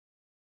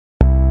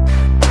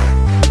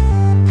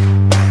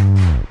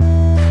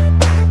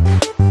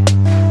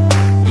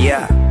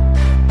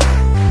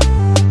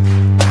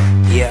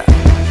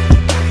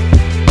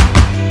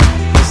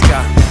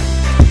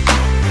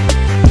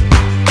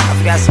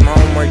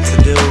shit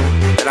to do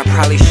that I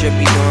probably should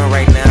be doing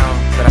right now,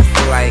 but I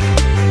feel like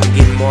I'm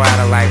getting more out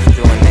of life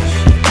doing this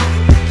shit.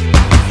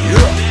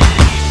 Yeah.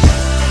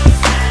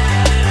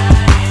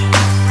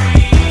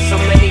 So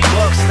many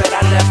books that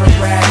I never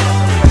read.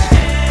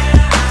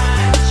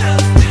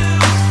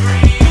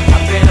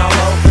 I've been all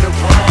over the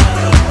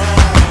world.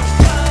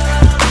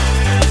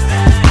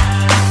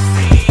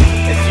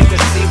 If you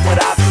could see what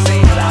I've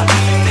seen,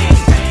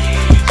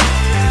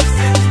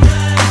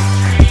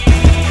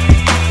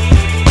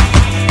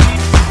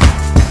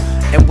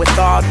 and with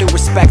all due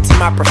respect to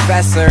my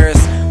professors,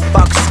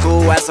 fuck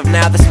school, as of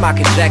now this my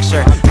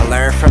conjecture. I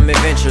learn from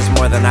adventures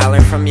more than I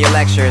learn from your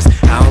lectures.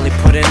 I only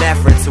put in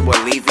effort to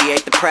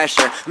alleviate the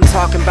pressure. I'm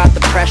talking about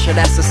the pressure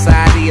that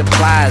society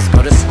applies.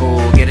 Go to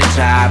school, get a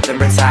job, then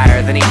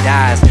retire, then he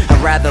dies.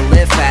 I'd rather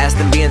live fast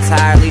than be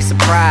entirely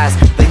surprised.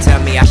 They tell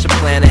me I should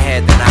plan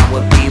ahead, then I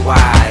would be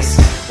wise.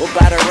 What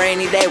about a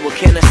rainy day? What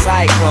can a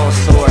cyclone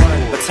soar?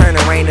 But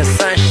turning rain to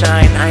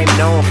sunshine, I am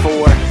known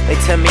for. They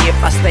tell me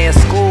if I stay in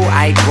school,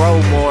 I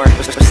grow more.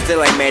 But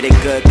still ain't made a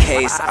good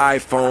case.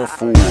 iPhone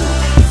 4.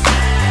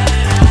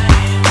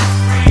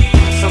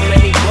 So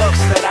many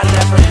books that I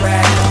never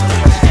read.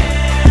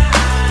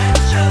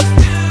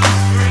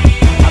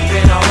 I've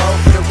been all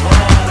over the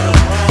world.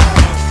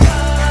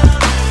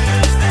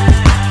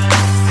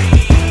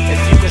 If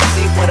you could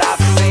see what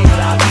I've seen,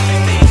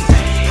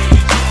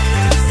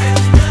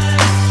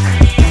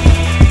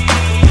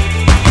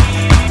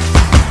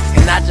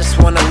 and I just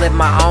wanna live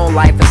my own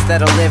life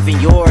instead of living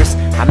yours.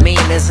 I mean,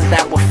 isn't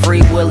that what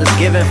free will is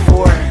given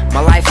for? My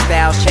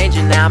lifestyle's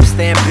changing now, I'm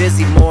staying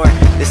busy more.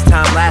 This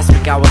time last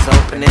week I was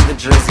opening the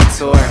Drizzy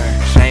tour.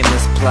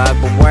 Shameless plug,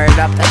 but word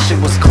up, that shit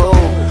was cool.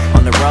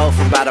 On the road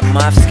for about a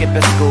month,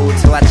 skipping school,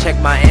 till I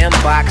checked my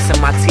inbox and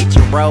my teacher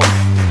wrote,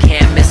 "You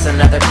can't miss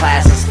another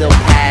class and still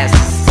pass."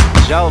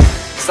 Joke,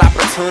 this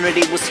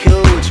opportunity was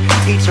huge.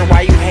 Teacher,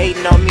 why you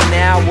hating on me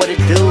now? What a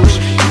douche.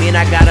 You mean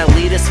I gotta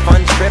lead this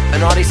fun trip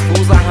and all these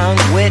fools I hung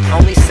with,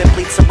 only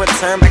simply to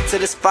return back to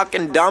this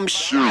fucking dumb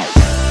shit?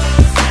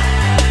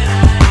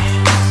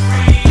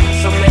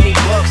 So many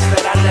books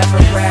that I never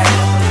read.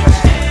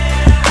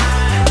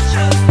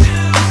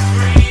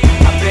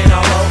 I've been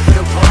all over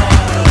the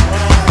world.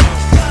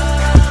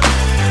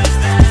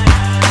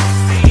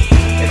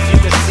 If you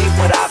could see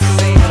what I've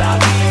seen,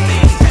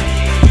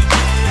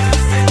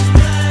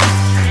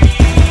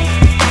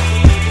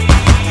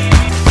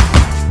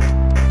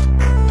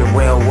 the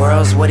real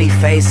world's what he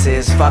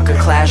faces. Fuck a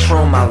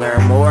classroom, I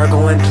learn more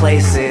going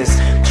places.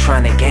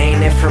 Trying to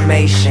gain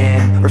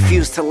information,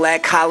 refuse to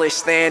let college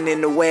stand in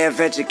the way of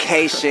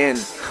education.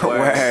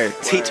 Word.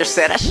 Teacher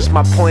said that's just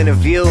my point of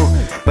view,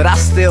 but I'll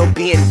still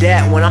be in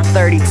debt when I'm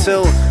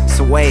 32.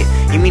 So wait,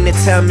 you mean to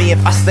tell me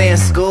if I stay in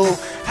school,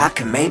 I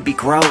can maybe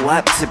grow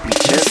up to be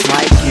just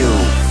like you?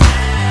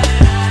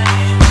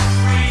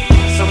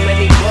 So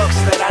many books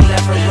that I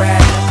never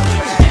read.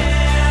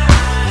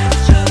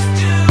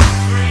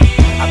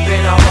 I've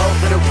been all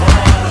over the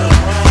world.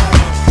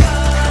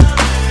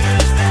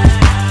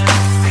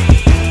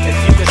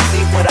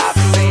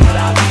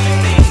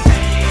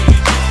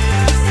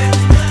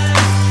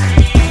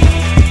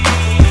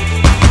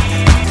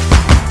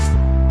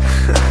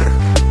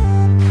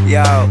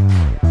 Yo,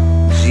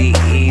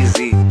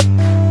 G-Easy.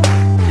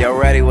 Yo,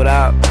 ready, what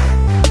up?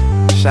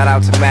 Shout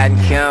out to Matt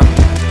and Kim.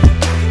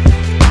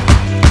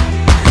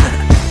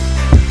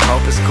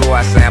 Hope it's cool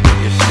I sampled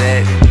your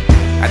shit.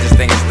 I just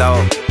think it's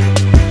dope.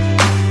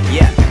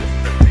 Yeah.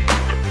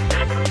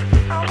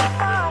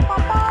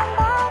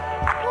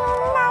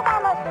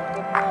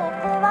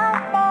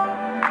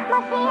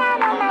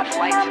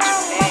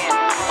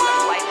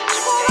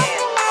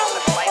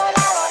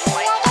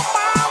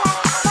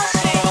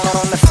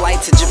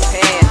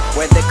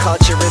 Where the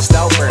culture is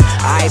over,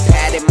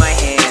 iPad in my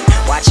hand,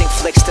 watching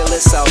flicks till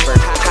it's over.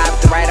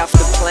 Hopped right off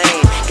the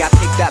plane, got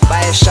picked up by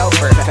a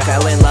chauffeur.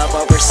 Fell in love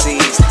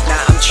overseas,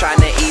 now I'm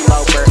trying to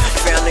elope her.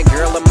 Found a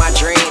girl of my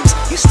dreams,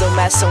 you still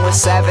messing with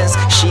sevens?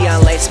 She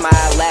unlaced my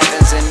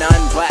 11s and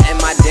unbuttoned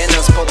my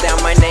denims. Pulled down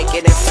my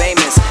naked and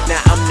famous,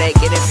 now I'm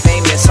naked and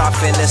famous. Off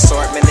an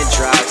assortment of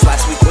drugs,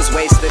 last week was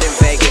wasted in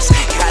Vegas.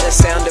 Got a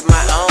sound of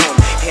my own,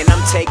 and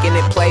I'm taking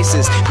it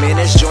places. Man,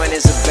 this joint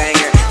is a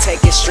banger.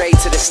 Take it straight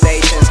to the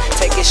stations,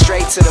 take it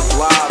straight to the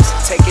blogs,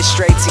 take it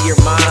straight to your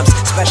moms.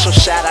 Special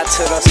shout out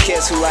to those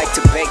kids who like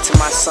to bake to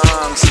my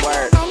songs.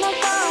 Word.